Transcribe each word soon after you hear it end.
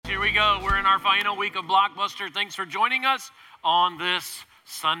we go. We're in our final week of Blockbuster. Thanks for joining us on this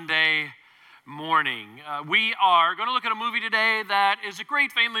Sunday morning. We are going to look at a movie today that is a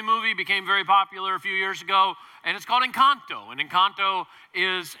great family movie, became very popular a few years ago, and it's called Encanto. And Encanto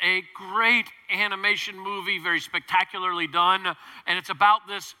is a great animation movie, very spectacularly done, and it's about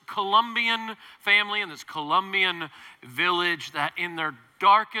this Colombian family and this Colombian village that in their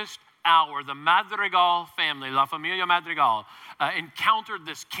darkest hour, the Madrigal family, La Familia Madrigal, encountered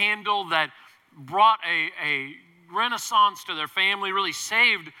this candle that brought a renaissance to their family, really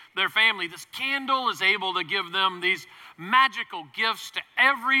saved their family. This candle is able to give them these magical gifts to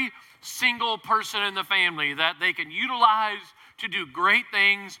every single person in the family that they can utilize to do great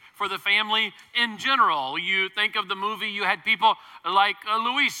things for the family in general. You think of the movie, you had people like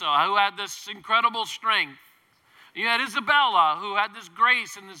Luisa, who had this incredible strength. You had Isabella, who had this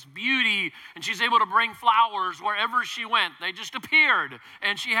grace and this beauty, and she's able to bring flowers wherever she went. They just appeared,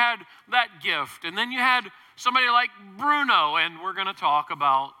 and she had that gift. And then you had somebody like Bruno, and we're going to talk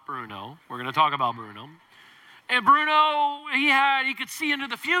about Bruno. And Bruno, he could see into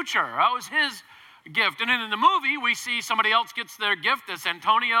the future. That was his gift. And then in the movie, we see somebody else gets their gift. It's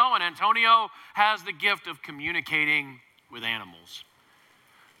Antonio, and Antonio has the gift of communicating with animals.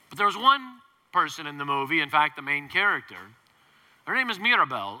 But there was one person in the movie, in fact, the main character. Her name is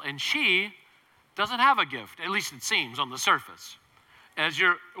Mirabel, and she doesn't have a gift, at least it seems on the surface. As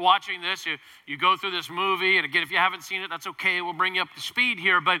you're watching this, you go through this movie, and again, if you haven't seen it, that's okay. We'll bring you up to speed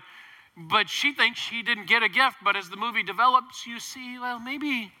here, but she thinks she didn't get a gift, but as the movie develops, you see, well,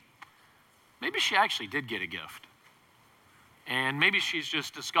 maybe she actually did get a gift. And maybe she's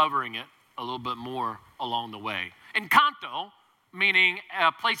just discovering it a little bit more along the way. Encanto, meaning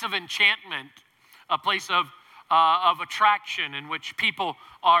a place of enchantment, a place of attraction in which people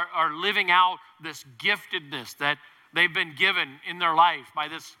are living out this giftedness that they've been given in their life by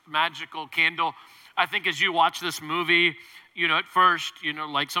this magical candle. I think as you watch this movie, at first,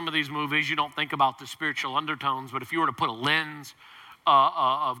 like some of these movies, you don't think about the spiritual undertones, but if you were to put a lens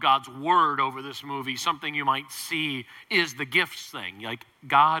of God's word over this movie, something you might see is the gifts thing. Like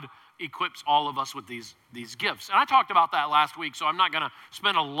God equips all of us with these gifts. And I talked about that last week, so I'm not going to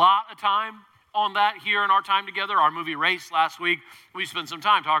spend a lot of time on that here in our time together. Our movie Race last week, we spent some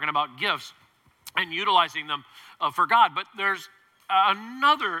time talking about gifts and utilizing them for God. But there's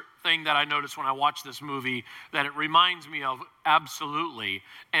another thing that I noticed when I watched this movie that it reminds me of absolutely,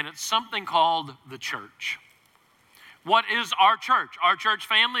 and it's something called the church. What is our church? Our church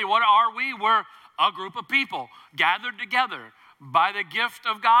family, what are we? We're a group of people gathered together by the gift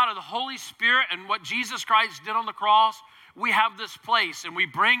of God, of the Holy Spirit, and what Jesus Christ did on the cross. We have this place, and we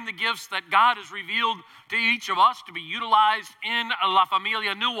bring the gifts that God has revealed to each of us to be utilized in La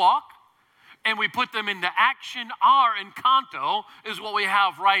Familia Newark, and we put them into action. Our Encanto is what we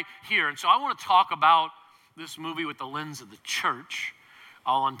have right here. And so I want to talk about this movie with the lens of the church.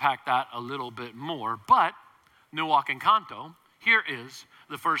 I'll unpack that a little bit more, but Newark Encanto, here is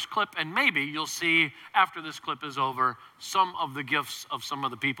the first clip, and maybe you'll see after this clip is over some of the gifts of some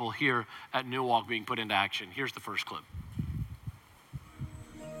of the people here at Newark being put into action. Here's the first clip.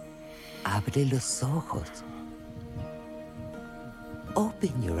 Abre los ojos.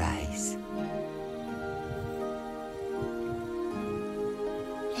 Open your eyes.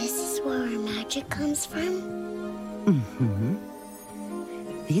 This is where our magic comes from? Mm-hmm.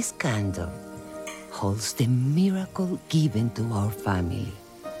 This candle holds the miracle given to our family.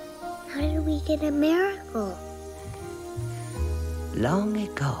 How did we get a miracle? Long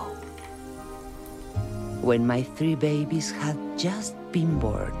ago, when my 3 babies had just been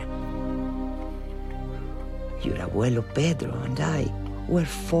born, your abuelo Pedro and I were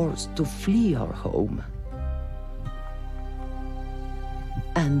forced to flee our home.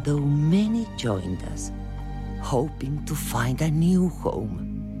 And though many joined us, hoping to find a new home,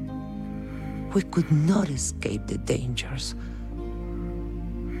 we could not escape the dangers.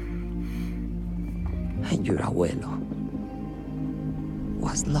 And your abuelo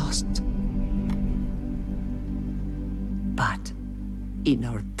was lost. But in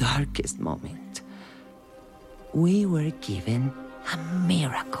our darkest moment, we were given a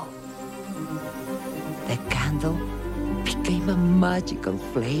miracle. The candle became a magical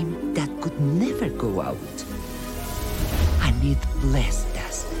flame that could never go out. And it blessed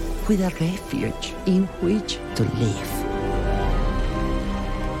us with a refuge in which to live.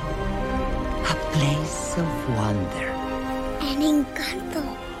 A place of wonder. An encanto.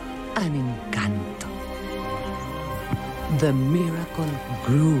 An encanto. The miracle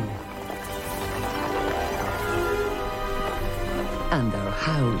grew. And our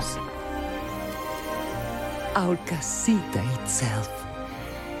house, our casita itself,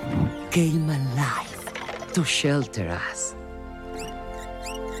 came alive to shelter us.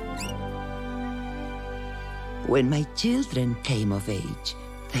 When my children came of age,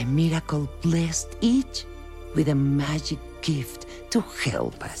 the miracle blessed each with a magic gift to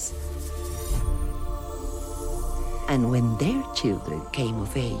help us. And when their children came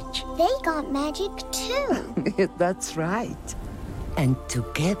of age, They got magic too. that's right. And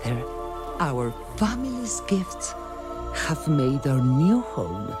together, our family's gifts have made our new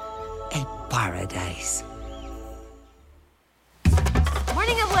home a paradise.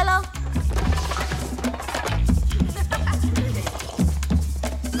 Morning, Abuelo.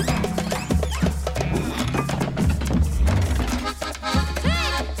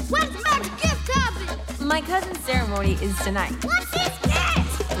 When's Mac's gift happening? My cousin's ceremony is tonight. What's his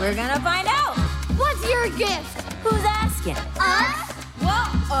gift? We're gonna find out. What's your gift? Who's asking? Us? Well,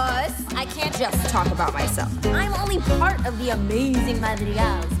 us. I can't just talk about myself. I'm only part of the amazing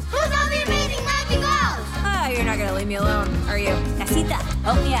Madrigals. Who's all the amazing Madrigals? Ah, you're not gonna leave me alone, are you? Casita.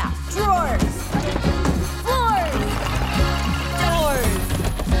 Oh, yeah. Drawers. Floors. Doors.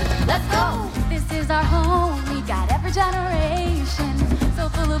 Let's go. This is our home, we got every generation. So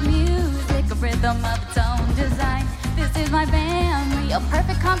full of music, a rhythm of its own design. This is my family, a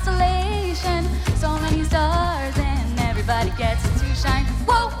perfect constellation. So many stars and everybody gets to shine.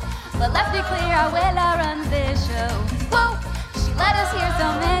 Whoa, but let's be clear, Abuela runs this show. Whoa, she let us here so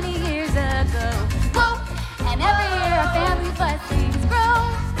many years ago. Whoa, and every year our family blessings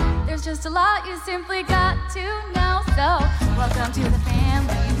grow. There's just a lot you simply got to know. So, welcome to the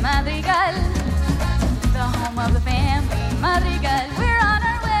family Madrigal, the home of the family Madrigal. We're on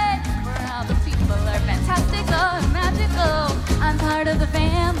our way, where all the people are fantastical and magical. I'm part of the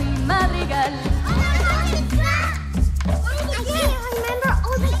family Madrigal. I can't remember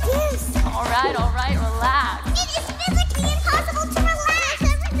all the gifts. All right, relax. It is physically impossible to relax.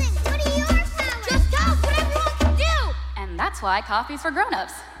 Everything. What are your powers? Just talk what everyone can do. And that's why coffee's for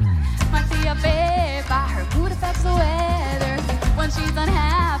grown-ups. My tia Pepa, her mood affects the weather. When she's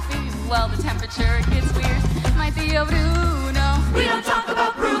unhappy, well, the temperature gets weird. My tia Bruno, we don't talk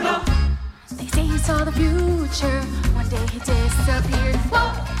about Bruno. They say he saw the future, one day he disappeared.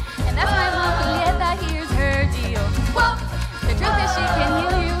 Whoa, and that's my mom, Julieta, here's her deal. Whoa, the truth is she can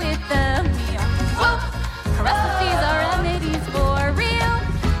heal you with the meal. Whoa, her recipes are remedies for real.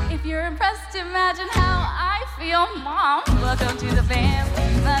 If you're impressed, imagine how I feel, Mom. Welcome to the family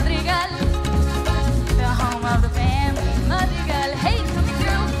Madrigal, the home of the family Madrigal. Hey, coming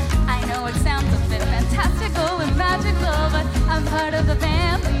through. I know it sounds a bit fantastical and magical, but I'm part of the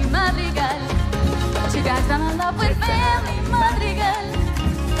family Madrigal. Two guys fell in love with family Madrigal,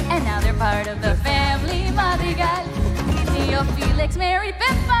 and now they're part of the family Madrigal. Tío Felix married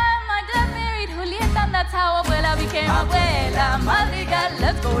Pepa, my dad married Julieta, and that's how Abuela became Abuela Madrigal.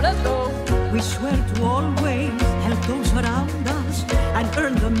 Let's go, let's go. We swear to always help those around us and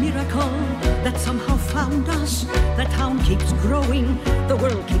earn the miracle that somehow found us. The town keeps growing, the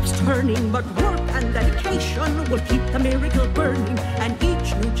world keeps turning, but work and dedication will keep the miracle burning, and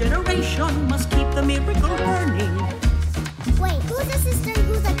each new generation must keep the miracle burning. Wait, who's a sister and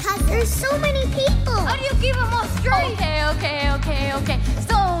who's a cousin? There's so many people. How do you keep them all straight? Okay.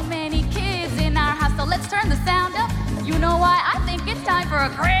 So many kids in our house, so let's turn the sound up. You know why? I think it's time for a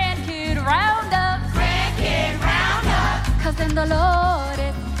grandkid roundup. Grandkid roundup. Cousin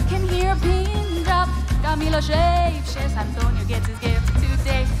Dolores can hear a pin drop. Camilo shares, Antonio gets his gift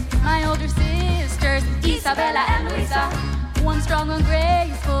today. My older sisters, Isabella and Luisa, one strong and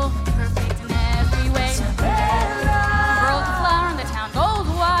graceful, perfect in every way. Girl's a flower and the town goes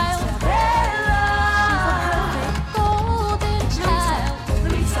wild. She's a perfect golden child.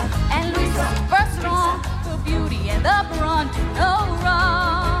 And Luisa, first strong, the beauty and the brawn, no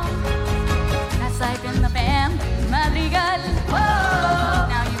wrong. That's life in the family Madrigal. Whoa.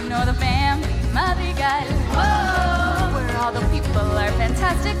 Now you know the family Madrigal. Whoa. Where all the people are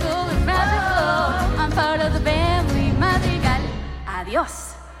fantastical and magical. I'm part of the family Madrigal.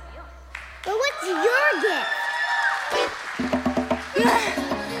 Adios. But what's your gift?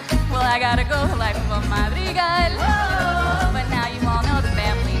 Well, I gotta go, life of a Madrigal. Whoa. But now you all know the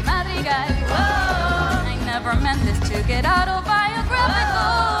family Madrigal. Whoa. I never meant this to get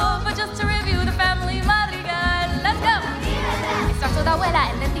autobiographical, but just to review the family Madrigal. Let's go. It starts with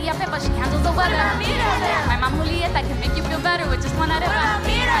Abuela and then Tia Pepa, she handles the weather. My mom Julieta can make you feel better with just one added.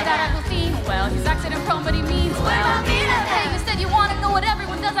 My dad Agustin, well, he's accident prone, but he means well. Hey, you said you wanna know what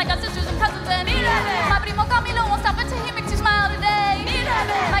everyone does. I got sisters and cousins and my primo Camilo won't stop until he makes you smile today.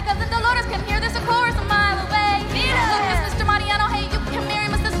 My cousin Dolores can hear this a chorus a mile away. Look, this Mr. Mariano, hey, you can marry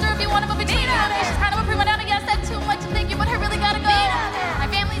my sister if you want to, but between us, she's kind of a prima donna. Yeah, I said too much, thank you, but I really gotta go. My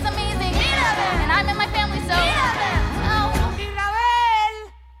family's amazing.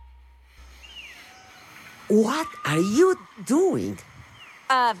 What are you doing?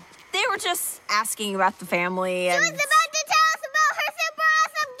 They were just asking about the family and... She was about to tell us about her super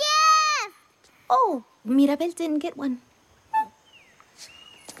awesome gift! Oh, Mirabel didn't get one.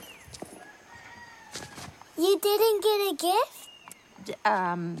 You didn't get a gift?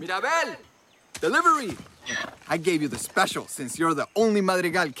 Mirabel! Delivery! I gave you the special since you're the only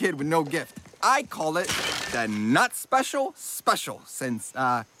Madrigal kid with no gift. I call it the not special since,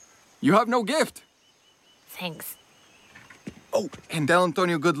 you have no gift. Thanks. Oh, and tell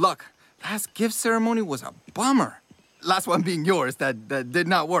Antonio good luck. Last gift ceremony was a bummer. Last one being yours, that did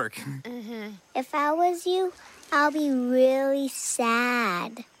not work. If I was you, I'll be really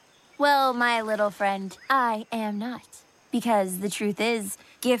sad. Well, my little friend, I am not. Because the truth is,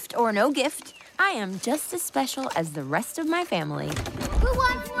 gift or no gift, I am just as special as the rest of my family. Who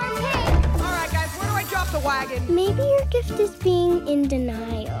wants more cake? All right, guys, where do I drop the wagon? Maybe your gift is being in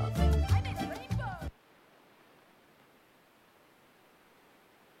denial.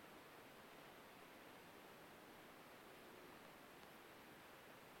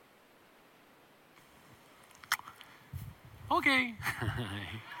 Okay.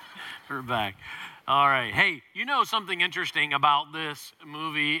 We're back. All right. Hey, you know something interesting about this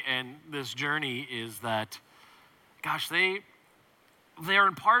movie and this journey is that, gosh, they're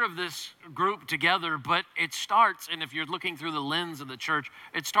in part of this group together, but it starts, and if you're looking through the lens of the church,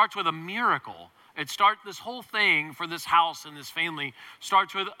 it starts with a miracle. This whole thing for this house and this family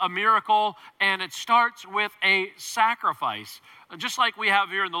starts with a miracle, and it starts with a sacrifice. Just like we have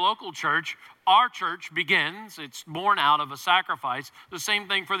here in the local church, our church begins, it's born out of a sacrifice. The same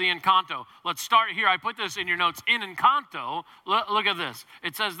thing for the Encanto. Let's start here. I put this in your notes. In Encanto, look at this.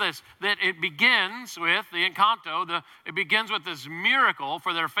 It says this, that it begins with the Encanto, it begins with this miracle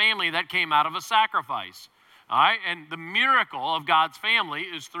for their family that came out of a sacrifice. All right, and the miracle of God's family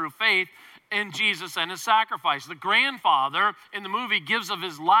is through faith in Jesus and his sacrifice. The grandfather in the movie gives of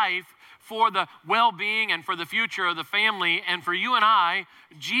his life for the well-being and for the future of the family. And for you and I,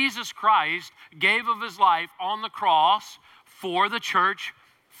 Jesus Christ gave of his life on the cross for the church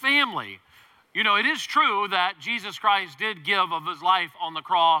family. You know, it is true that Jesus Christ did give of his life on the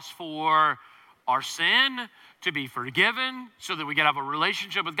cross for our sin, to be forgiven, so that we can have a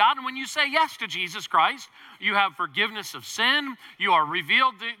relationship with God. And when you say yes to Jesus Christ, you have forgiveness of sin. You are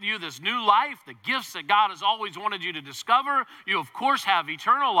revealed to you this new life, the gifts that God has always wanted you to discover. You, of course, have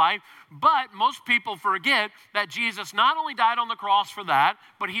eternal life. But most people forget that Jesus not only died on the cross for that,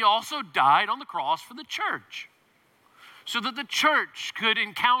 but he also died on the cross for the church, so that the church could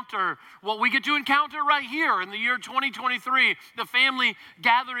encounter what we get to encounter right here in the year 2023, the family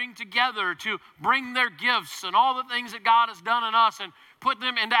gathering together to bring their gifts and all the things that God has done in us and put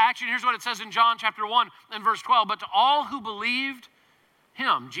them into action. Here's what it says in John chapter 1 and verse 12. But to all who believed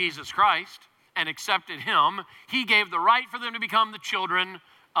him, Jesus Christ, and accepted him, he gave the right for them to become the children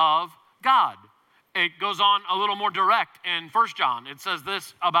of God. It goes on a little more direct in 1 John. It says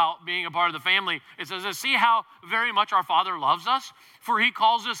this about being a part of the family. It says this, see how very much our Father loves us, for he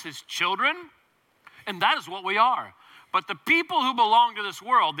calls us his children, and that is what we are. But the people who belong to this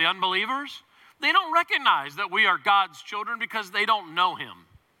world, the unbelievers, they don't recognize that we are God's children because they don't know him.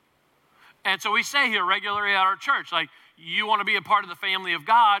 And so we say here regularly at our church, like, you want to be a part of the family of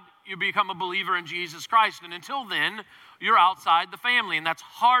God, you become a believer in Jesus Christ. And until then, you're outside the family. And that's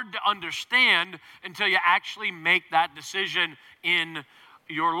hard to understand until you actually make that decision in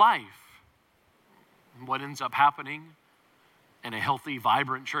your life. And what ends up happening in a healthy,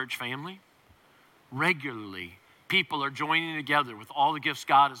 vibrant church family? Regularly, people are joining together with all the gifts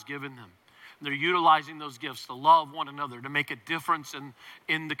God has given them. They're utilizing those gifts to love one another, to make a difference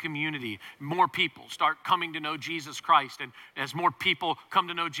in the community. More people start coming to know Jesus Christ. And as more people come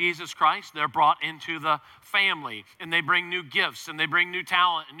to know Jesus Christ, they're brought into the family. And they bring new gifts, and they bring new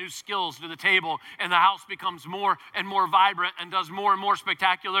talent and new skills to the table. And the house becomes more and more vibrant and does more and more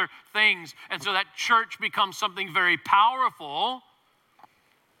spectacular things. And so that church becomes something very powerful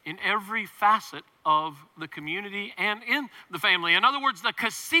in every facet of the community and in the family. In other words, the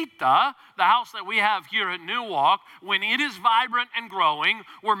casita, the house that we have here at New Walk, when it is vibrant and growing,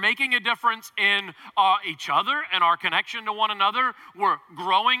 we're making a difference in each other and our connection to one another. We're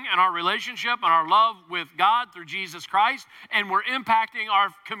growing in our relationship and our love with God through Jesus Christ, and we're impacting our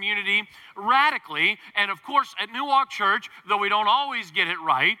community radically. And of course, at New Walk Church, though we don't always get it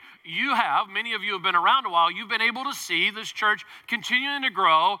right, many of you have been around a while, you've been able to see this church continuing to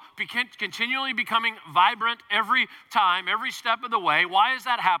grow, continually becoming vibrant every time, every step of the way. Why is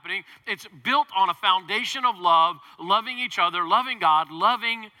that happening? It's built on a foundation of love, loving each other, loving God,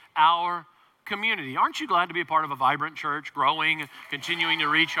 loving our community. Aren't you glad to be a part of a vibrant church, growing, continuing to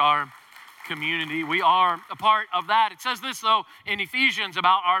reach our community. We are a part of that. It says this, though, in Ephesians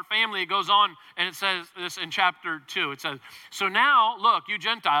about our family. It goes on, and it says this in chapter 2. It says, so now, look, you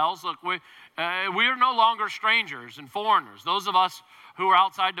Gentiles, look, we are no longer strangers and foreigners. Those of us who are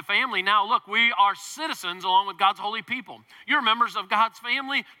outside the family, now look, we are citizens along with God's holy people. You're members of God's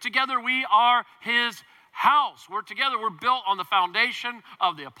family. Together we are his house. We're together. We're built on the foundation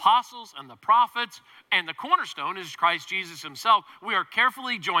of the apostles and the prophets, and the cornerstone is Christ Jesus himself. We are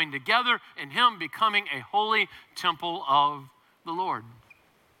carefully joined together in him, becoming a holy temple of the Lord.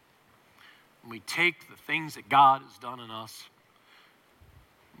 We take the things that God has done in us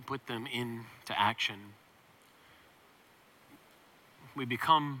and put them into action. We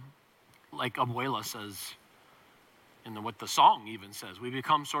become, like Abuela says, and what the song even says, we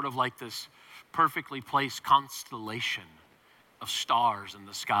become sort of like this perfectly placed constellation of stars in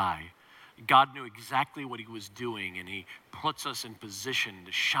the sky. God knew exactly what he was doing, and he puts us in position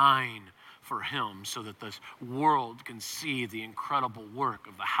to shine for him so that this world can see the incredible work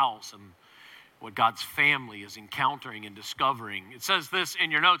of the house and what God's family is encountering and discovering. It says this in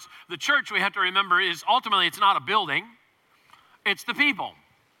your notes. The church, we have to remember, is ultimately, it's not a building, it's the people.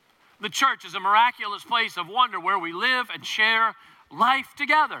 The church is a miraculous place of wonder where we live and share life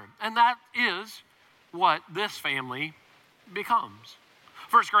together. And that is what this family becomes.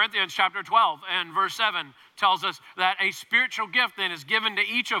 1 Corinthians chapter 12 and verse 7 tells us that a spiritual gift then is given to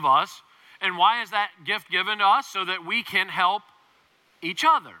each of us. And why is that gift given to us? So that we can help each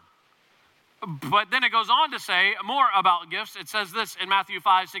other. But then it goes on to say more about gifts. It says this in Matthew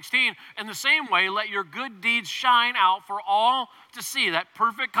 5:16, in the same way, let your good deeds shine out for all to see, that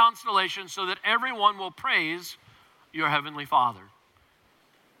perfect constellation, so that everyone will praise your heavenly Father.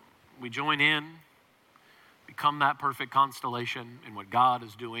 We join in, become that perfect constellation in what God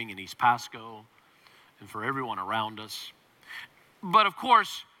is doing in East Pasco and for everyone around us. But of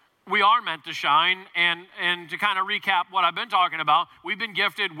course, we are meant to shine, and to kind of recap what I've been talking about, we've been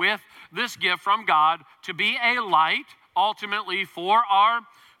gifted with this gift from God to be a light, ultimately for our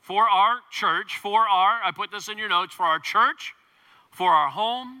church, I put this in your notes, for our church, for our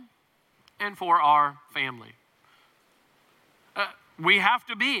home, and for our family. We have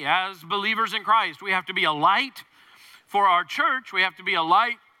to be, as believers in Christ, we have to be a light for our church, we have to be a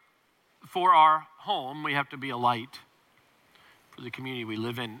light for our home, we have to be a light for the community we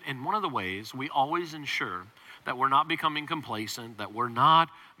live in. And one of the ways we always ensure that we're not becoming complacent, that we're not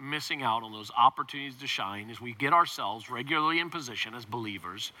missing out on those opportunities to shine, is we get ourselves regularly in position as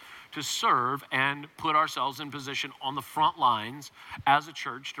believers to serve and put ourselves in position on the front lines as a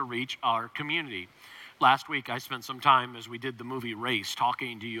church to reach our community. Last week, I spent some time as we did the movie Race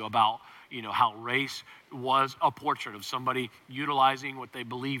talking to you about, how Race was a portrait of somebody utilizing what they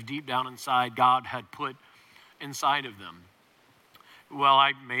believed deep down inside God had put inside of them. Well,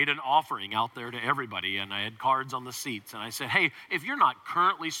 I made an offering out there to everybody, and I had cards on the seats, and I said, hey, if you're not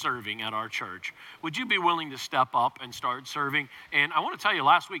currently serving at our church, would you be willing to step up and start serving? And I want to tell you,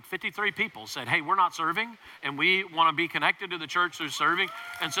 last week, 53 people said, hey, we're not serving, and we want to be connected to the church through serving,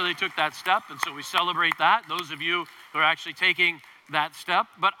 and so they took that step, and so we celebrate that, those of you who are actually taking that step.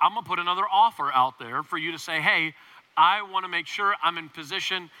 But I'm going to put another offer out there for you to say, hey, I want to make sure I'm in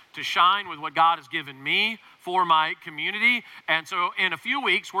position to shine with what God has given me for my community. And so in a few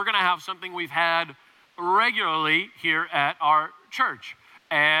weeks, we're going to have something we've had regularly here at our church.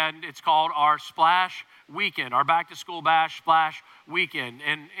 And it's called our Splash Weekend, our Back to School Bash Splash Weekend.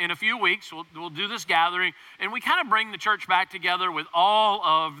 And in a few weeks, we'll do this gathering. And we kind of bring the church back together with all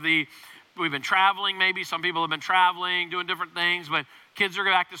of we've been traveling maybe. Some people have been traveling, doing different things. But kids are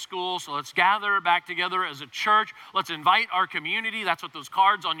back to school, so let's gather back together as a church. Let's invite our community. That's what those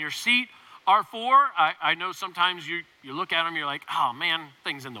cards on your seat are for. I know sometimes you look at them, you're like, oh man,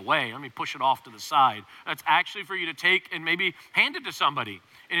 thing's in the way. Let me push it off to the side. That's actually for you to take and maybe hand it to somebody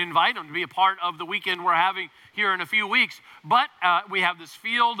and invite them to be a part of the weekend we're having here in a few weeks. But we have this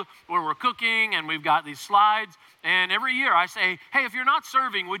field where we're cooking, and we've got these slides. And every year I say, hey, if you're not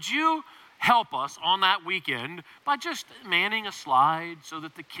serving, would you help us on that weekend by just manning a slide so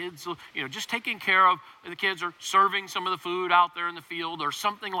that the kids will, just taking care of the kids, or serving some of the food out there in the field or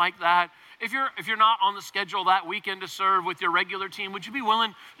something like that. If you're not on the schedule that weekend to serve with your regular team, would you be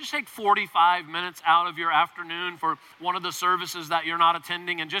willing to just take 45 minutes out of your afternoon for one of the services that you're not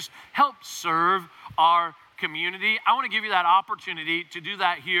attending and just help serve our community? I want to give you that opportunity to do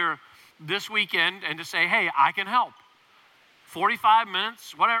that here this weekend and to say, hey, I can help. 45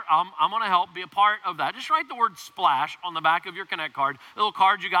 minutes, whatever, I'm going to help be a part of that. Just write the word splash on the back of your Connect card, the little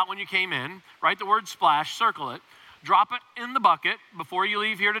card you got when you came in. Write the word splash, circle it, drop it in the bucket before you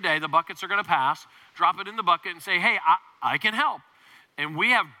leave here today. The buckets are going to pass. Drop it in the bucket and say, hey, I can help. And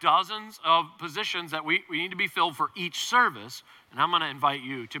we have dozens of positions that we need to be filled for each service. And I'm going to invite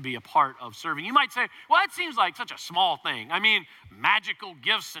you to be a part of serving. You might say, well, that seems like such a small thing. I mean, magical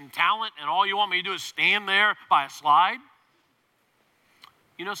gifts and talent, and all you want me to do is stand there by a slide.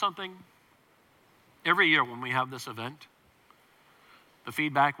 You know something? Every year when we have this event, the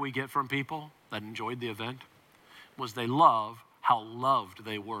feedback we get from people that enjoyed the event was they love how loved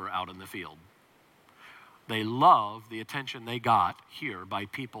they were out in the field. They love the attention they got here by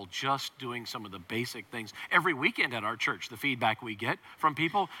people just doing some of the basic things. Every weekend at our church, the feedback we get from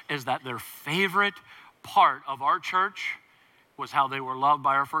people is that their favorite part of our church was how they were loved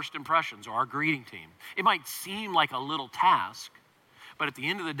by our first impressions or our greeting team. It might seem like a little task, but at the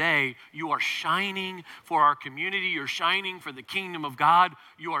end of the day, you are shining for our community. You're shining for the kingdom of God.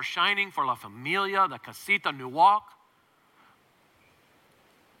 You are shining for La Familia, the Casita Nuwak.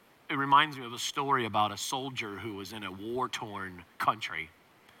 It reminds me of a story about a soldier who was in a war-torn country.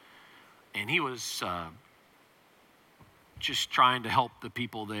 And he was just trying to help the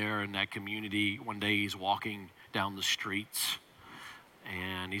people there in that community. One day he's walking down the streets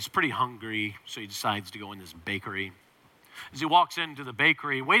and he's pretty hungry, so he decides to go in this bakery. As he walks into the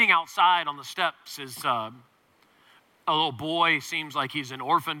bakery, waiting outside on the steps is a little boy. Seems like he's an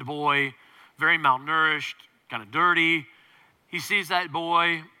orphaned boy, very malnourished, kind of dirty. He sees that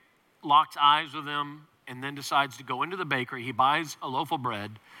boy, locks eyes with him, and then decides to go into the bakery. He buys a loaf of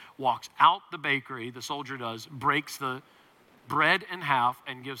bread, walks out the bakery, the soldier does, breaks the bread in half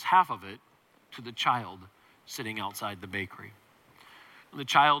and gives half of it to the child sitting outside the bakery. And the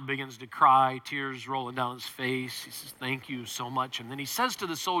child begins to cry, tears rolling down his face. He says, "Thank you so much." And then he says to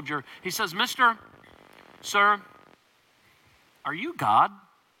the soldier, he says, "Mister, sir, are you God?"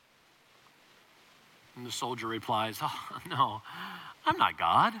 And the soldier replies, "Oh, no, I'm not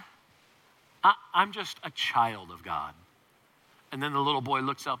God. I'm just a child of God." And then the little boy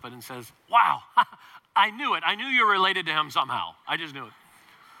looks up and says, "Wow, I knew it. I knew you were related to him somehow. I just knew it."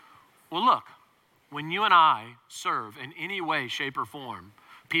 Well, look, when you and I serve in any way, shape, or form,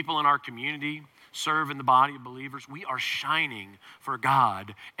 people in our community serve in the body of believers, we are shining for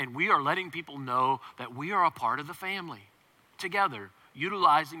God, and we are letting people know that we are a part of the family together,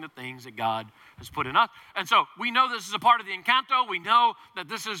 utilizing the things that God has put in us. And so we know this is a part of the Encanto. We know that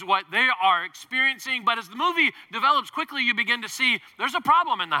this is what they are experiencing. But as the movie develops quickly, you begin to see there's a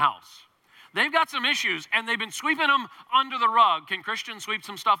problem in the house. They've got some issues, and they've been sweeping them under the rug. Can Christians sweep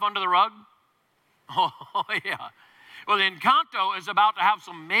some stuff under the rug? Oh, yeah. Well, the Encanto is about to have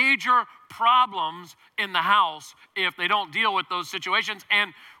some major problems in the house if they don't deal with those situations.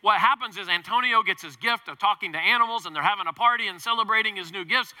 And what happens is Antonio gets his gift of talking to animals, and they're having a party and celebrating his new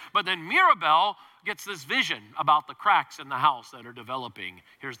gifts. But then Mirabel gets this vision about the cracks in the house that are developing.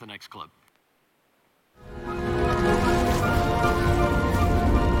 Here's the next clip.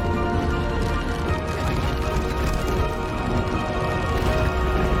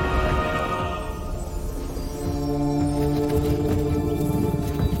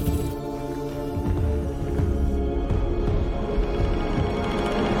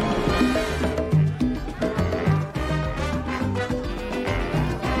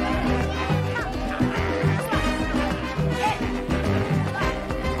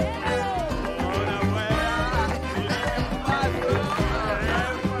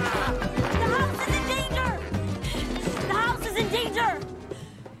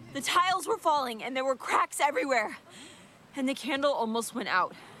 And there were cracks everywhere. And the candle almost went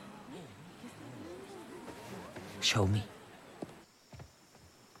out. Show me.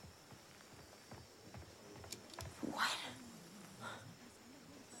 What?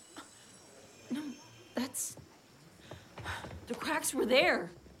 No, that's... The cracks were there.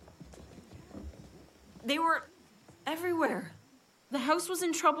 They were everywhere. The house was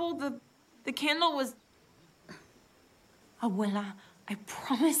in trouble. The candle was... Abuela, I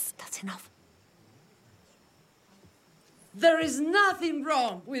promise that's enough. There is nothing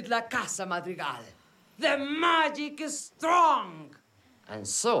wrong with La Casa Madrigal. The magic is strong. And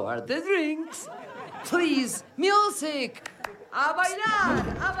so are the drinks. Please, music. A bailar,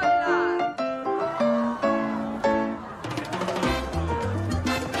 a bailar.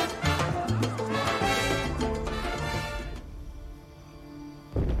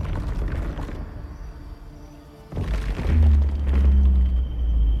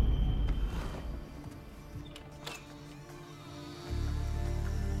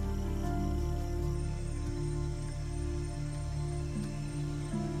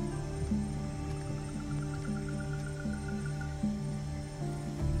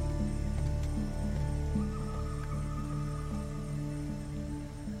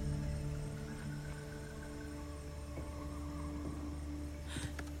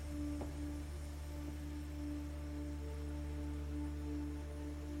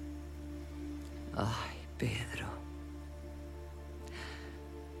 Pedro,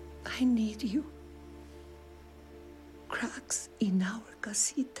 I need you. Cracks in our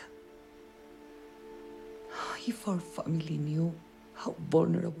casita. If our family knew how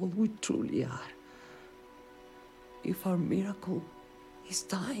vulnerable we truly are, if our miracle is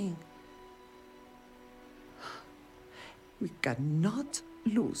dying, we cannot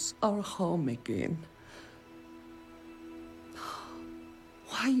lose our home again.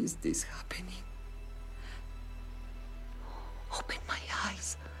 Why is this happening? Open my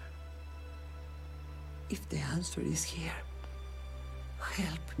eyes. If the answer is here,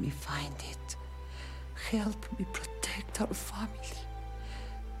 help me find it. Help me protect our family.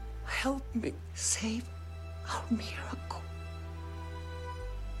 Help me save our miracle.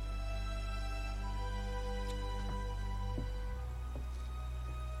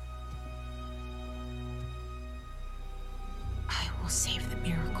 I will save the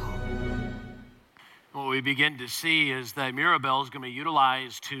miracle. What we begin to see is that Mirabel is going to be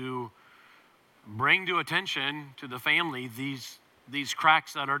utilized to bring to attention to the family these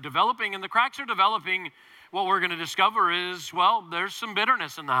cracks that are developing. And the cracks are developing, what we're going to discover is, well, there's some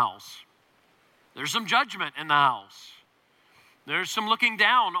bitterness in the house. There's some judgment in the house. There's some looking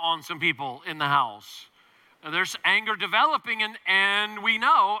down on some people in the house. There's anger developing, and we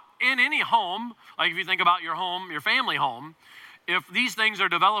know in any home, like if you think about your home, your family home, if these things are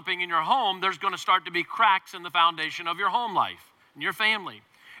developing in your home, there's going to start to be cracks in the foundation of your home life, in your family.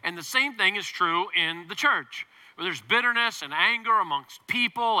 And the same thing is true in the church. Where there's bitterness and anger amongst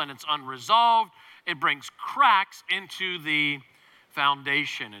people and it's unresolved, it brings cracks into the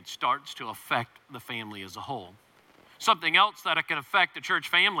foundation. It starts to affect the family as a whole. Something else that it can affect the church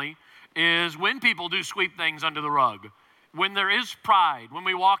family is when people do sweep things under the rug. When there is pride, when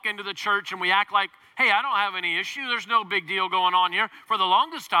we walk into the church and we act like, hey, I don't have any issue, there's no big deal going on here. For the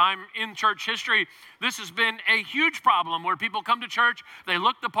longest time in church history, this has been a huge problem where people come to church, they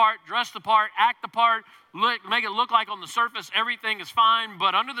look the part, dress the part, act the part, make it look like on the surface everything is fine,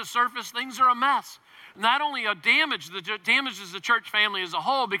 but under the surface things are a mess. Not only damages the church family as a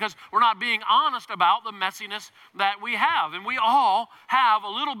whole because we're not being honest about the messiness that we have. And we all have a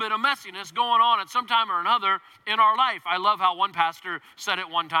little bit of messiness going on at some time or another in our life. I love how one pastor said it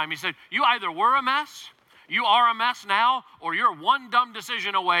one time. He said, you either were a mess, you are a mess now, or you're one dumb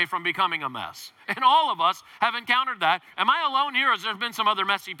decision away from becoming a mess. And all of us have encountered that. Am I alone here, or has there been some other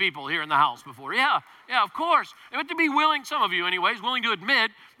messy people here in the house before? Yeah, of course. But to be willing, some of you anyways, willing to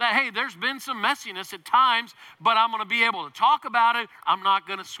admit that, hey, there's been some messiness at times, but I'm going to be able to talk about it. I'm not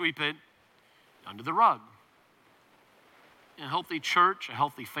going to sweep it under the rug. A healthy church, a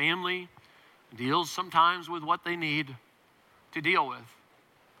healthy family deals sometimes with what they need to deal with.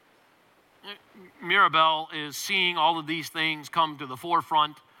 Mirabel is seeing all of these things come to the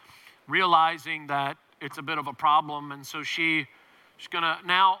forefront, realizing that it's a bit of a problem, and so she's going to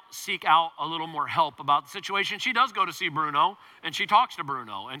now seek out a little more help about the situation. She does go to see Bruno, and she talks to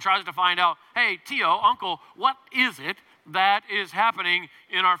Bruno and tries to find out, hey, Tio, uncle, what is it that is happening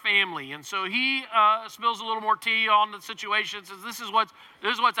in our family? And so he spills a little more tea on the situation, says, this is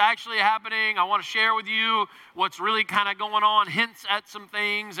what's actually happening. I want to share with you what's really kind of going on, hints at some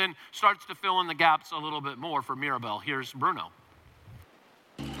things, and starts to fill in the gaps a little bit more for Mirabel. Here's Bruno.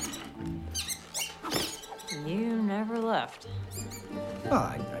 You never left.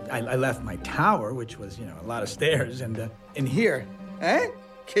 Well, I left my tower, which was, a lot of stairs, and in here,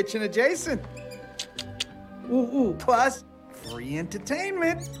 kitchen adjacent. Ooh, plus free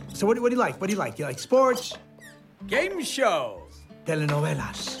entertainment. So what do you like? What do you like? You like sports? Game shows?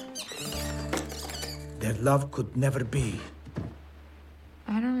 Telenovelas? That love could never be.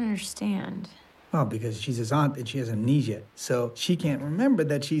 I don't understand. Well, because she's his aunt and she has amnesia, so she can't remember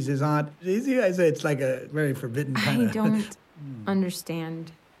that she's his aunt. You see, I say it's like a very forbidden kind of... I don't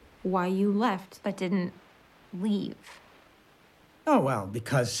understand why you left but didn't leave. Oh, well,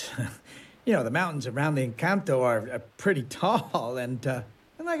 because... the mountains around the Encanto are pretty tall, and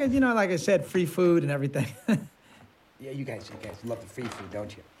like I said, free food and everything. Yeah, you guys love the free food,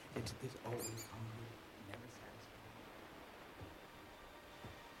 don't you? It's always hungry, never satisfied.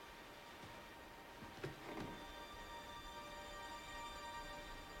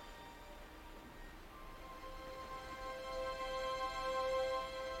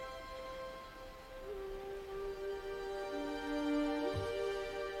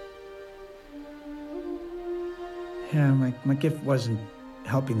 Yeah, my gift wasn't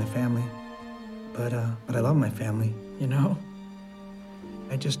helping the family, but I love my family,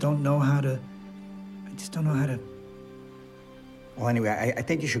 I just don't know how to. Well, anyway, I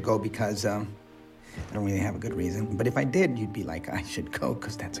think you should go because I don't really have a good reason. But if I did, you'd be like, I should go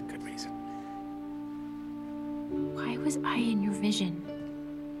because that's a good reason. was I in your vision?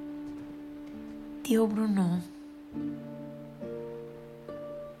 Tío Bruno.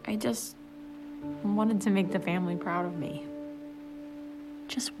 I just wanted to make the family proud of me.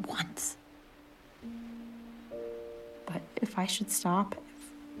 Just once. But if I should stop,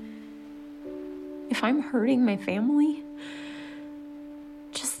 if I'm hurting my family,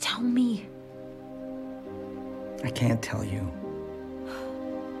 just tell me. I can't tell you.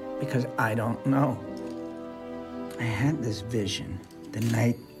 Because I don't know. I had this vision the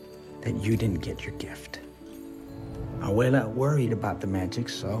night that you didn't get your gift. Abuela worried about the magic,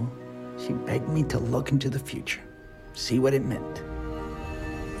 so she begged me to look into the future, see what it meant.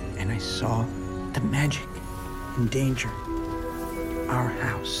 And I saw the magic in danger, our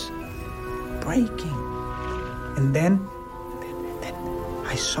house breaking. And then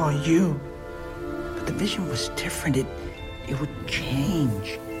I saw you. But the vision was different. It would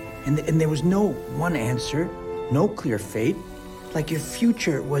change. And there was no one answer, no clear fate. Like your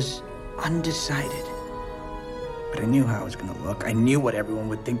future was undecided. But I knew how it was gonna look. I knew what everyone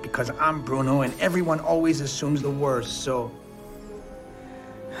would think because I'm Bruno and everyone always assumes the worst, so...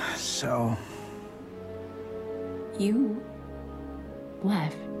 You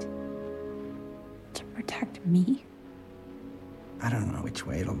left to protect me? I don't know which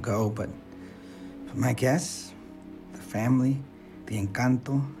way it'll go, but my guess, the family, the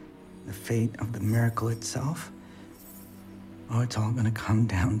Encanto, the fate of the miracle itself, it's all gonna come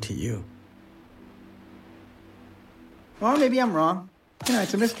down to you. Or maybe I'm wrong. You know,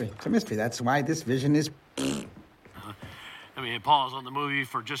 it's a mystery. It's a mystery. That's why this vision is... I mean, pause on the movie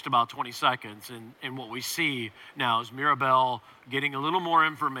for just about 20 seconds, and what we see now is Mirabel getting a little more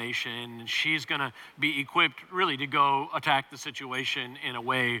information, and she's going to be equipped really to go attack the situation in a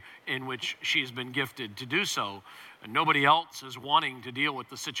way in which she's been gifted to do so. And nobody else is wanting to deal with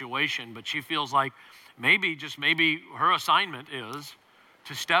the situation, but she feels like maybe, just maybe, her assignment is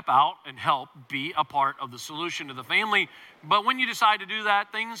to step out and help be a part of the solution to the family. But when you decide to do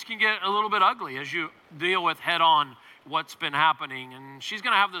that, things can get a little bit ugly as you deal with head-on what's been happening. And she's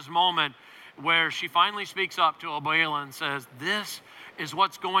going to have this moment where she finally speaks up to Abuela and says, this is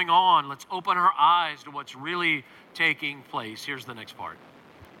what's going on. Let's open her eyes to what's really taking place. Here's the next part.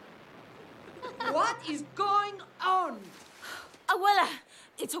 What is going on? Abuela,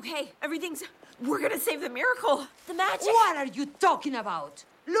 it's okay. We're gonna save the miracle. The magic. What are you talking about?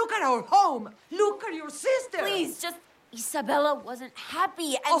 Look at our home. Look at your sister. Please, just... Isabella wasn't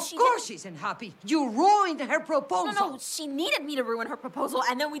happy, and of course she isn't happy. You ruined her proposal. No, she needed me to ruin her proposal,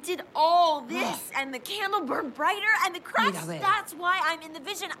 and then we did all this, and the candle burned brighter, and the cracks. Mirabel. That's why I'm in the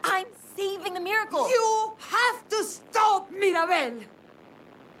vision. I'm saving the miracle. You have to stop, Mirabel.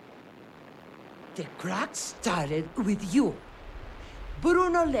 The cracks started with you.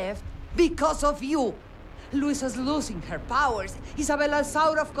 Bruno left because of you. Luisa's losing her powers. Isabella's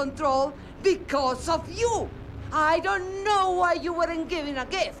out of control because of you. I don't know why you weren't given a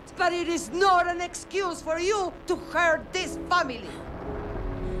gift, but it is not an excuse for you to hurt this family.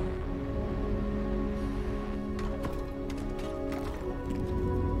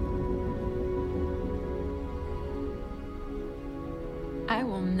 I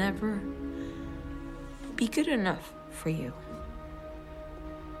will never be good enough for you.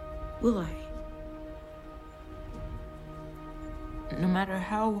 Will I? No matter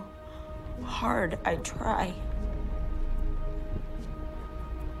how hard I try.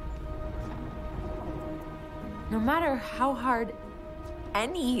 No matter how hard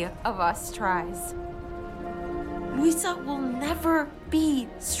any of us tries, Luisa will never be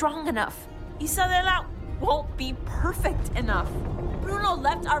strong enough. Isabella won't be perfect enough. Bruno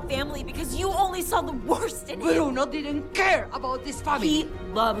left our family because you only saw the worst in him. Bruno didn't care about this family. He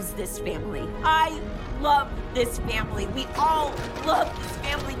loves this family. I love this family. We all love this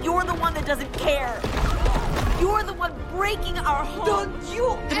family. You're the one that doesn't care. You're the one breaking our home. Don't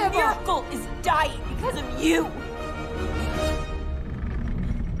you The ever... miracle is dying because of you.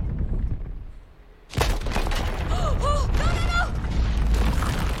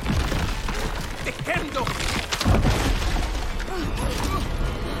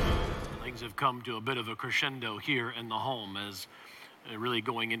 Things have come to a bit of a crescendo here in the home as really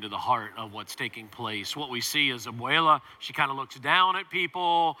going into the heart of what's taking place. What we see is Abuela, she kind of looks down at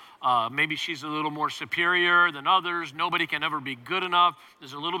people. Maybe she's a little more superior than others. Nobody can ever be good enough.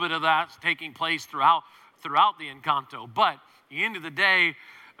 There's a little bit of that taking place throughout the Encanto. But at the end of the day,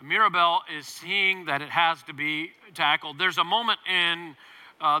 Mirabel is seeing that it has to be tackled. There's a moment in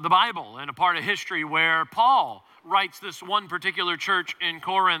the Bible and a part of history where Paul writes this one particular church in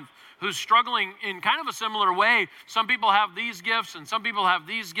Corinth who's struggling in kind of a similar way. Some people have these gifts and some people have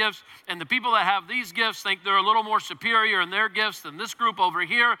these gifts, and the people that have these gifts think they're a little more superior in their gifts than this group over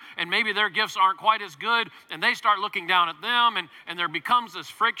here, and maybe their gifts aren't quite as good, and they start looking down at them, and there becomes this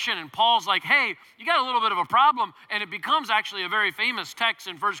friction, and Paul's like, hey, you got a little bit of a problem, and it becomes actually a very famous text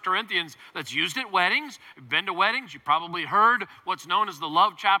in 1 Corinthians that's used at weddings. If you've been to weddings, you probably heard what's known as the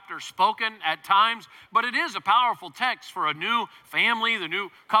love chapter spoken at times, but it is a powerful text for a new family, the new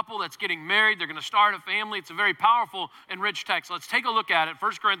couple that's getting married. They're going to start a family. It's a very powerful and rich text. Let's take a look at it.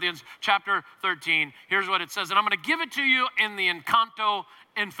 1 Corinthians chapter 13. Here's what it says, and I'm going to give it to you in the Encanto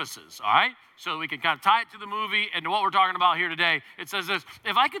emphasis, all right? So we can kind of tie it to the movie and to what we're talking about here today. It says this: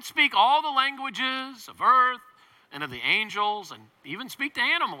 if I could speak all the languages of earth and of the angels and even speak to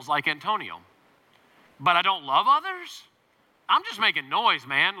animals like Antonio, but I don't love others, I'm just making noise,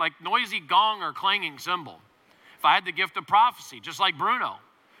 man, like noisy gong or clanging cymbal. If I had the gift of prophecy, just like Bruno,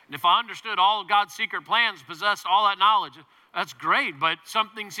 and if I understood all of God's secret plans, possessed all that knowledge, that's great, but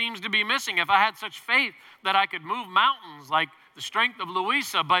something seems to be missing. If I had such faith that I could move mountains like the strength of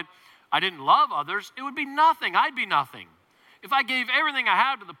Louisa, but I didn't love others, it would be nothing. I'd be nothing. If I gave everything I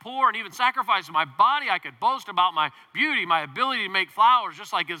had to the poor and even sacrificed my body, I could boast about my beauty, my ability to make flowers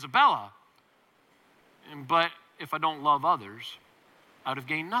just like Isabella. But if I don't love others, I'd have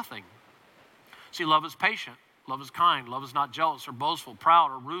gained nothing. See, love is patient. Love is kind. Love is not jealous or boastful,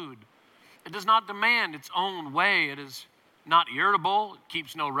 proud or rude. It does not demand its own way. It is not irritable. It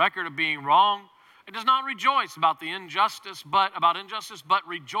keeps no record of being wrong. It does not rejoice about injustice, but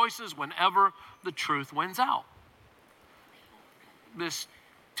rejoices whenever the truth wins out. This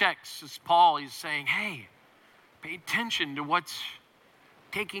text is Paul. He's saying, hey, pay attention to what's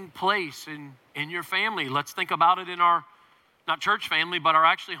taking place in your family. Let's think about it in our, not church family, but our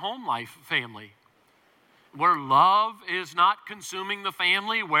actually home life family, where love is not consuming the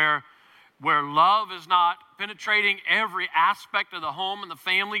family, where love is not penetrating every aspect of the home and the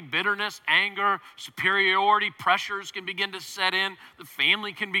family. Bitterness, anger, superiority, pressures can begin to set in. The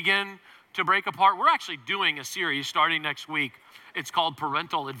family can begin to break apart. We're actually doing a series starting next week. It's called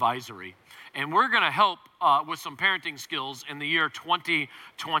Parental Advisory. And we're going to help with some parenting skills in the year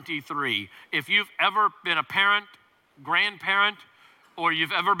 2023. If you've ever been a parent, grandparent, or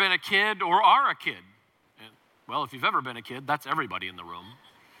you've ever been a kid or are a kid, well, if you've ever been a kid, that's everybody in the room.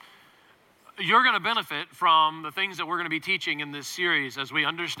 You're going to benefit from the things that we're going to be teaching in this series as we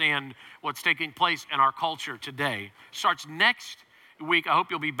understand what's taking place in our culture today. Starts next week. I hope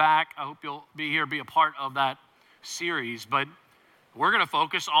you'll be back. I hope you'll be here, be a part of that series. But we're going to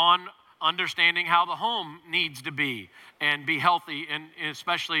focus on understanding how the home needs to be and be healthy, and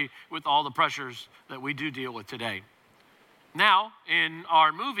especially with all the pressures that we do deal with today. Now, in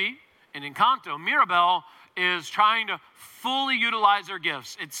our movie, in Encanto, Mirabel is trying to fully utilize her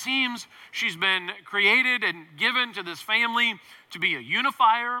gifts. It seems she's been created and given to this family to be a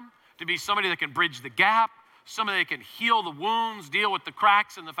unifier, to be somebody that can bridge the gap, somebody that can heal the wounds, deal with the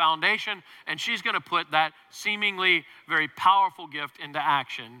cracks in the foundation, and she's going to put that seemingly very powerful gift into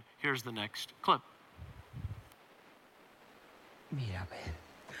action. Here's the next clip. Mirabel.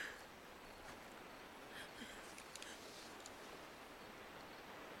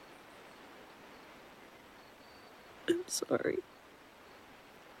 I'm sorry.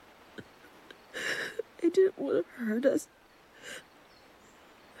 I didn't want to hurt us.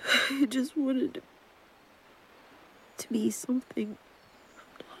 I just wanted to be something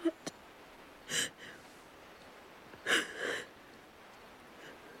I'm not.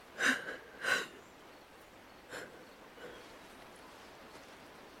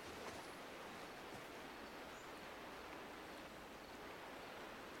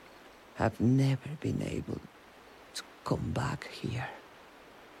 I've never been able to come back here.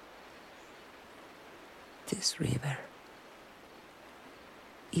 This river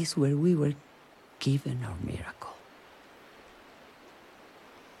is where we were given our miracle.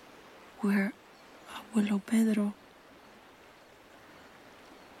 Where Abuelo Pedro?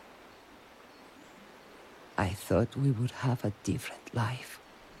 I thought we would have a different life.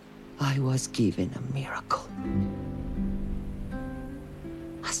 I was given a miracle.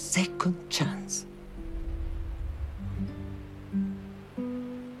 A second chance.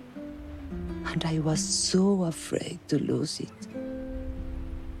 And I was so afraid to lose it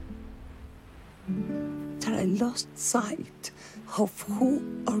that I lost sight of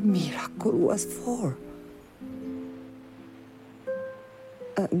who our miracle was for.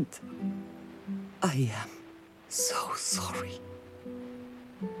 And I am so sorry.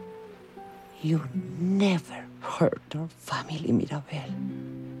 You never hurt our family, Mirabel.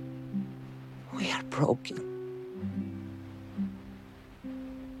 We are broken.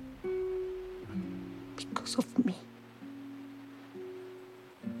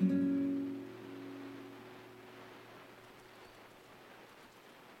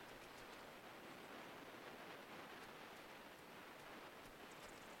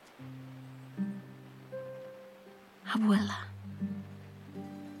 Abuela,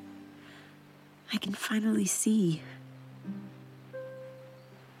 I can finally see.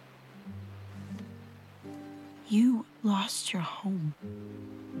 You lost your home.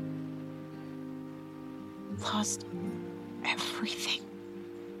 Lost everything.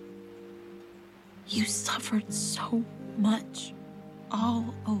 You suffered so much,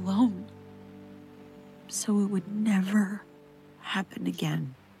 all alone. So it would never happen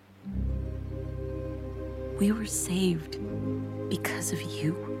again. We were saved because of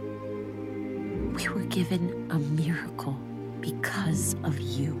you. We were given a miracle because of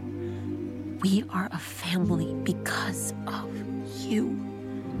you. We are a family because of you.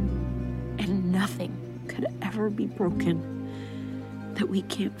 And nothing could ever be broken that we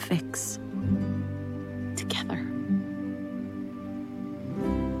can't fix together.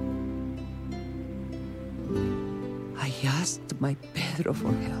 I asked my Pedro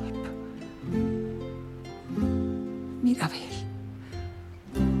for help. Mirabel.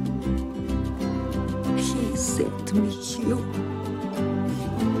 He sent me you.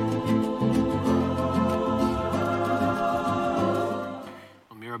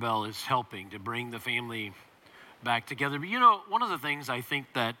 Well, Mirabel is helping to bring the family back together. But you know, one of the things I think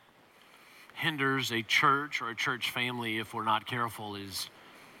that hinders a church or a church family, if we're not careful, is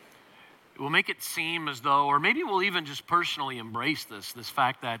it will make it seem as though, or maybe we'll even just personally embrace this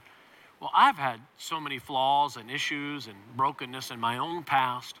fact that, well, I've had so many flaws and issues and brokenness in my own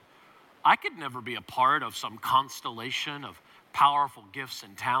past. I could never be a part of some constellation of powerful gifts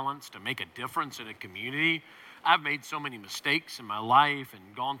and talents to make a difference in a community. I've made so many mistakes in my life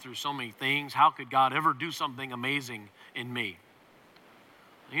and gone through so many things. How could God ever do something amazing in me?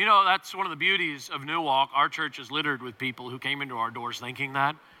 You know, that's one of the beauties of New Walk. Our church is littered with people who came into our doors thinking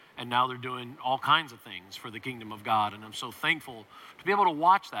that, and now they're doing all kinds of things for the kingdom of God. And I'm so thankful to be able to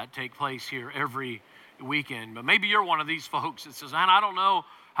watch that take place here every weekend. But maybe you're one of these folks that says, man, I don't know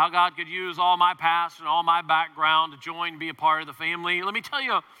how God could use all my past and all my background to join, be a part of the family. Let me tell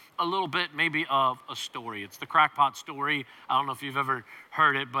you a little bit maybe of a story. It's the crackpot story. I don't know if you've ever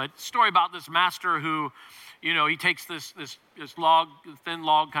heard it, but story about this master who, you know, he takes this log, thin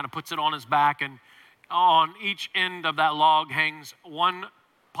log, kind of puts it on his back, and on each end of that log hangs one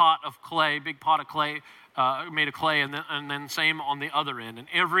pot of clay, big pot of clay, made of clay, and then same on the other end. And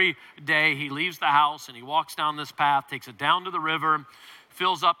every day he leaves the house and he walks down this path, takes it down to the river,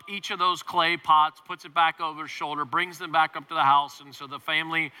 fills up each of those clay pots, puts it back over his shoulder, brings them back up to the house, and so the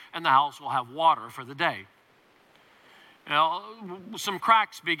family and the house will have water for the day. You know, some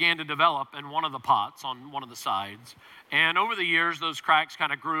cracks began to develop in one of the pots on one of the sides, and over the years those cracks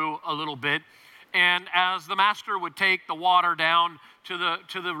kind of grew a little bit. And as the master would take the water down to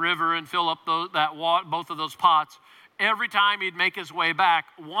the river and fill up both of those pots, every time he'd make his way back,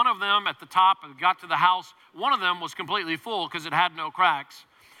 one of them at the top, got to the house, one of them was completely full because it had no cracks.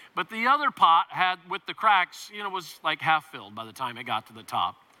 But the other pot had, with the cracks, you know, was like half filled by the time it got to the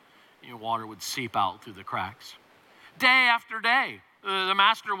top. You know, water would seep out through the cracks. Day after day, the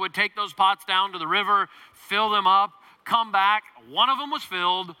master would take those pots down to the river, fill them up, come back. One of them was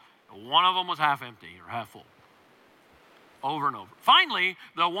filled, one of them was half empty or half full. Over and over. Finally,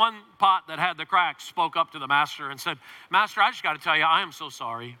 the one pot that had the cracks spoke up to the master and said, Master, I just got to tell you, I am so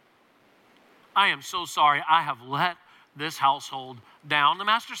sorry. I am so sorry. I have let this household down. The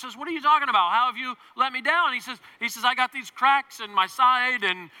master says, what are you talking about? How have you let me down? He says, I got these cracks in my side,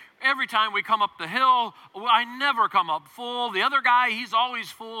 and every time we come up the hill, I never come up full. The other guy, he's always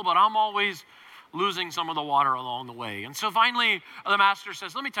full, but I'm always losing some of the water along the way. And so finally, the master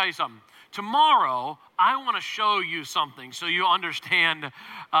says, let me tell you something. Tomorrow, I want to show you something so you understand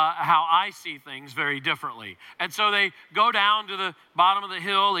how I see things very differently. And so they go down to the bottom of the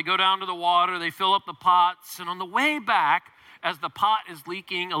hill, they go down to the water, they fill up the pots, and on the way back, as the pot is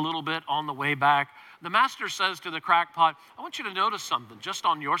leaking a little bit on the way back, the master says to the crack pot, I want you to notice something, just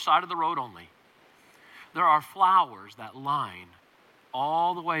on your side of the road only. There are flowers that line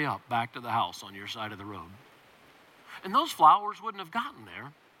all the way up back to the house on your side of the road. And those flowers wouldn't have gotten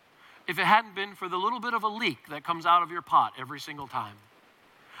there if it hadn't been for the little bit of a leak that comes out of your pot every single time.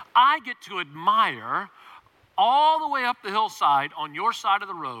 I get to admire all the way up the hillside on your side of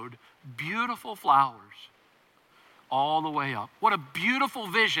the road, beautiful flowers all the way up. What a beautiful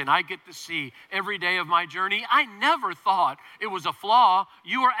vision I get to see every day of my journey. I never thought it was a flaw.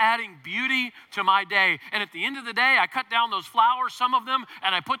 You are adding beauty to my day. And at the end of the day, I cut down those flowers, some of them,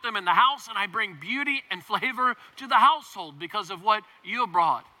 and I put them in the house, and I bring beauty and flavor to the household because of what you have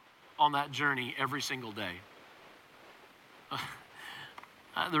brought on that journey every single day.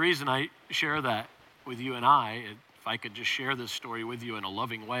 The reason I share that with you and I, if I could just share this story with you in a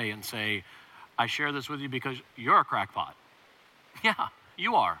loving way and say, I share this with you because you're a crackpot. Yeah,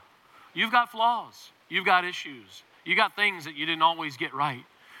 you are. You've got flaws. You've got issues. You got things that you didn't always get right.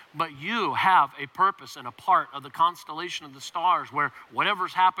 But you have a purpose and a part of the constellation of the stars where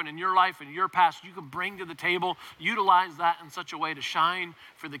whatever's happened in your life and your past, you can bring to the table, utilize that in such a way to shine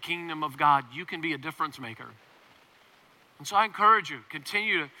for the kingdom of God. You can be a difference maker. And so I encourage you,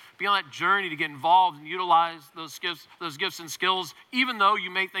 continue to be on that journey to get involved and utilize those gifts and skills, even though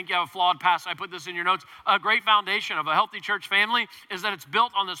you may think you have a flawed past. I put this in your notes. A great foundation of a healthy church family is that it's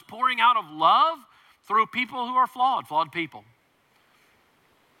built on this pouring out of love through people who are flawed people.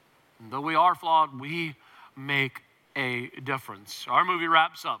 And though we are flawed, we make a difference. Our movie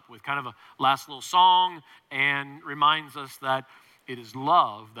wraps up with kind of a last little song and reminds us that it is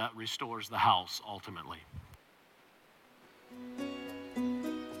love that restores the house ultimately.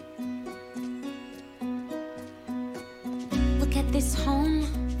 Look at this home.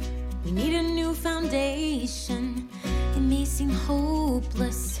 We need a new foundation. It may seem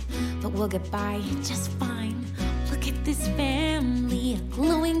hopeless, but we'll get by just fine. Look at this family, a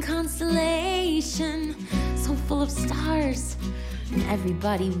glowing constellation, so full of stars, and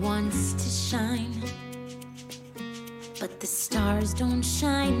everybody wants to shine. But the stars don't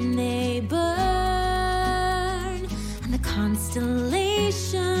shine, they burn, and the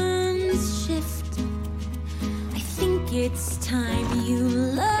constellations shift. I think it's time you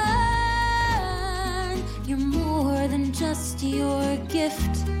learn you're more than just your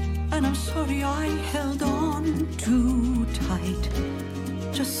gift. And I'm sorry I held on too tight,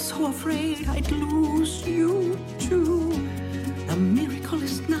 just so afraid I'd lose you too. The miracle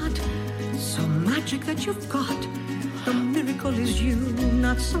is not some magic that you've got. The miracle is you,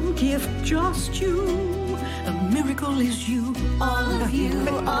 not some gift, just you. The miracle is you, all of you,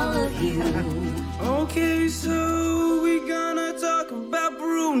 all of you. Okay, so we gonna talk about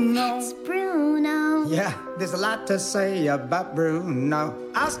Bruno. It's Bruno. Yeah, there's a lot to say about Bruno.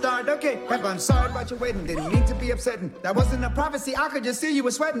 I'll start, okay. Pep, I'm sorry about your wedding. Didn't mean to be upsetting. That wasn't a prophecy. I could just see you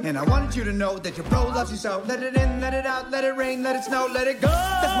were sweating. And I wanted you to know that your bro loves you so. Let it in, let it out, let it rain, let it snow, let it go.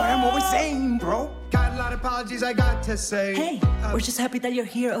 That's what I'm always saying, bro. Got a lot of apologies I got to say. Hey, we're just happy that you're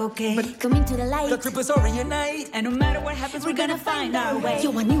here, okay? But coming to the light. The trip is over your night. And no matter what happens, we're gonna find our way.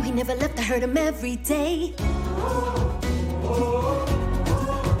 Yo, I knew he never left. I heard him every day.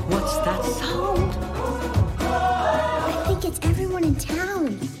 What's that sound? I think it's everyone in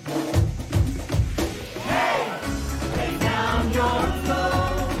town. Hey! Lay down your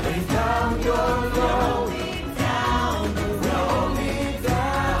phone. Lay down your phone. Rolling down the road. Rolling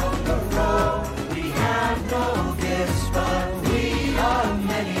down the road. We have no gifts, but we are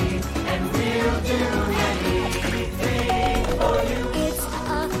many. And we'll do anything for you. It's a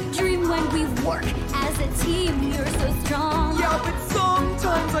dream when we work as a team. You're so strong. Yeah, but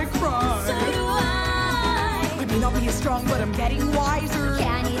sometimes I cry. So do I. I may not be as strong, but I'm getting wiser.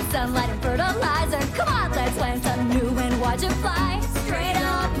 Yeah, I need sunlight and fertilizer. Come on, let's learn something new and watch it fly straight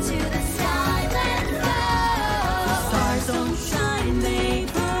up to the sky. Let's go. The stars don't shine, they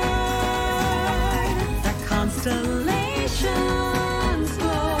burn. The constellations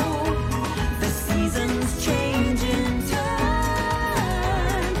glow. The seasons change in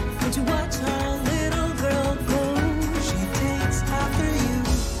turn. Would you watch our little girl go? She takes after you.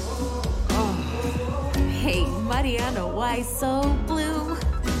 Hey, Mariano, why so blue?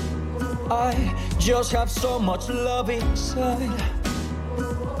 I just have so much love inside.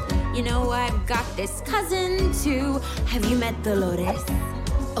 You know, I've got this cousin too. Have you met Dolores?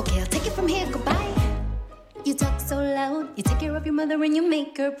 Okay, I'll take it from here. Goodbye. You talk so loud. You take care of your mother and you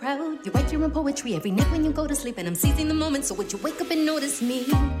make her proud. You write your own poetry every night when you go to sleep. And I'm seizing the moment, so would you wake up and notice me?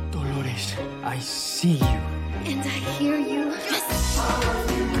 Dolores, I see you. And I hear you. Yes! All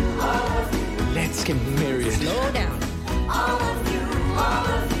of you, all of you. Let's get married. Slow down. All of you, all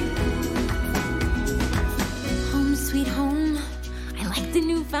of you. Home sweet home. I like the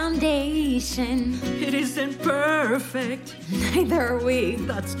new foundation. It isn't perfect. Neither are we.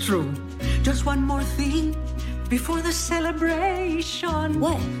 That's true. Just one more thing before the celebration.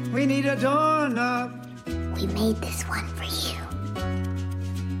 What? We need a doorknob. We made this one for you.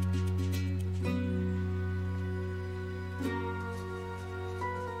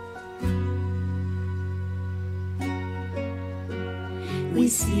 We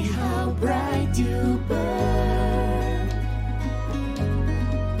see how bright you burn.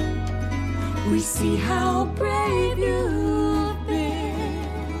 We see how brave you've been.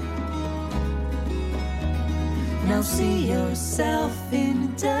 Now see yourself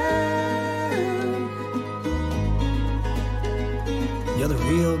in turn. You're the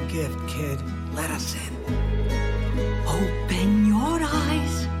real gift, kid. Let us in. Open your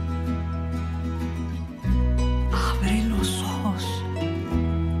eyes.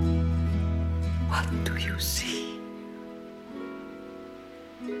 you see?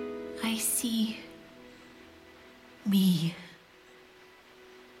 I see me.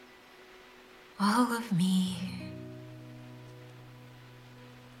 All of me.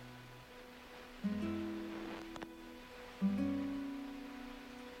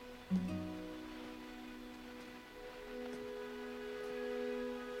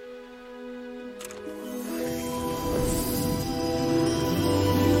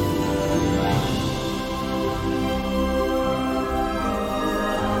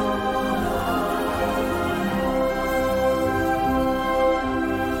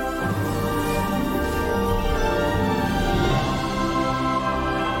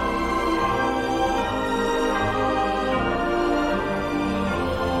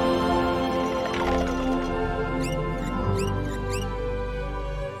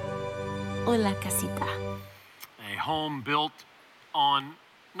 Hola, casita. A home built on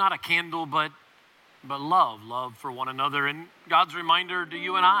not a candle, but love for one another. And God's reminder to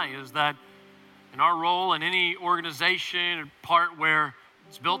you and I is that in our role in any organization or part where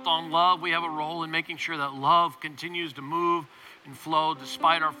it's built on love, we have a role in making sure that love continues to move and flow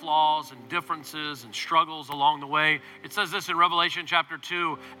despite our flaws and differences and struggles along the way. It says this in Revelation chapter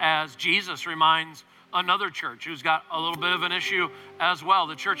 2 as Jesus reminds another church who's got a little bit of an issue as well,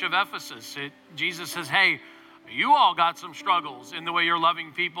 the church of Ephesus. Jesus says, hey, you all got some struggles in the way you're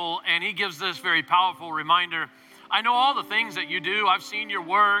loving people, and he gives this very powerful reminder. I know all the things that you do. I've seen your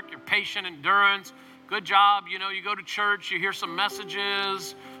work, your patient endurance. Good job. You know, you go to church, you hear some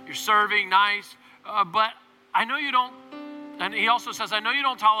messages, you're serving, nice. But I know you don't, and he also says, I know you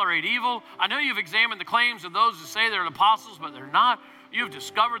don't tolerate evil. I know you've examined the claims of those who say they're apostles, but they're not. You've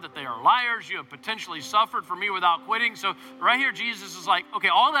discovered that they are liars. You have potentially suffered for me without quitting. So right here, Jesus is like, okay,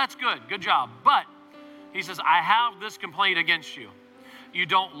 all that's good. Good job. But he says, I have this complaint against you. You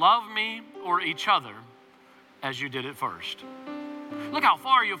don't love me or each other as you did at first. Look how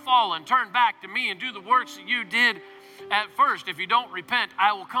far you've fallen. Turn back to me and do the works that you did at first. If you don't repent,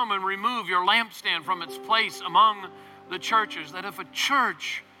 I will come and remove your lampstand from its place among the churches. That if a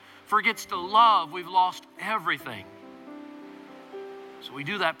church forgets to love, we've lost everything. So we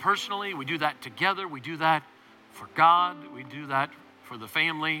do that personally, we do that together, we do that for God, we do that for the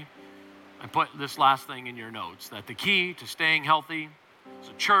family. And put this last thing in your notes, that the key to staying healthy as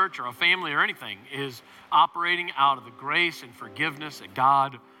a church or a family or anything is operating out of the grace and forgiveness that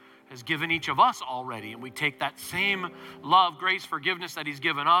God has given each of us already. And we take that same love, grace, forgiveness that he's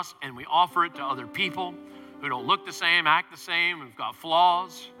given us, and we offer it to other people who don't look the same, act the same, who've got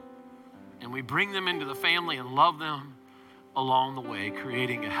flaws. And we bring them into the family and love them along the way,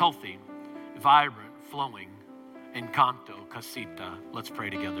 creating a healthy, vibrant, flowing Encanto, casita. Let's pray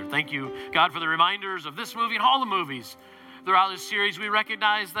together. Thank you, God, for the reminders of this movie and all the movies throughout this series. We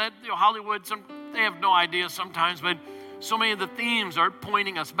recognize that Hollywood, they have no idea sometimes, but so many of the themes are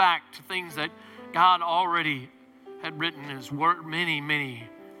pointing us back to things that God already had written in his word many, many,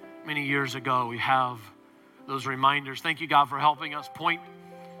 many years ago. We have those reminders. Thank you, God, for helping us point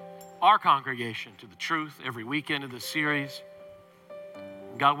our congregation to the truth every weekend of this series.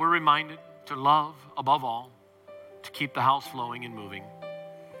 God, we're reminded to love above all, to keep the house flowing and moving.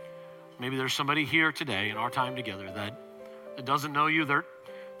 Maybe there's somebody here today in our time together that doesn't know you. They're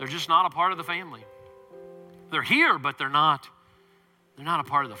just not a part of the family. They're here, but they're not a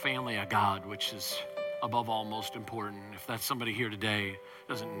part of the family of God, which is above all most important. If that's somebody here today,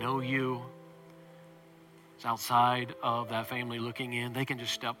 doesn't know you, is outside of that family looking in, they can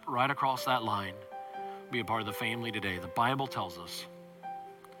just step right across that line, be a part of the family today. The Bible tells us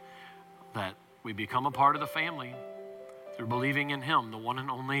that we become a part of the family through believing in him, the one and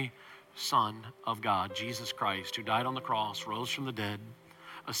only Son of God, Jesus Christ, who died on the cross, rose from the dead,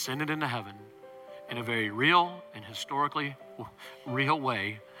 ascended into heaven in a very real and historically real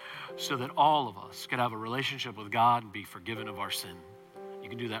way so that all of us could have a relationship with God and be forgiven of our sin. You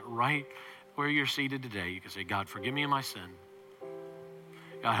can do that right where you're seated today. You can say, God, forgive me of my sin.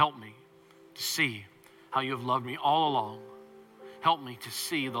 God, help me to see how you have loved me all along. Help me to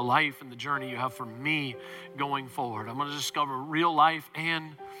see the life and the journey you have for me going forward. I'm going to discover real life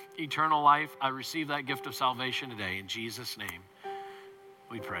and eternal life. I receive that gift of salvation today. In Jesus' name,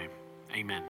 we pray. Amen.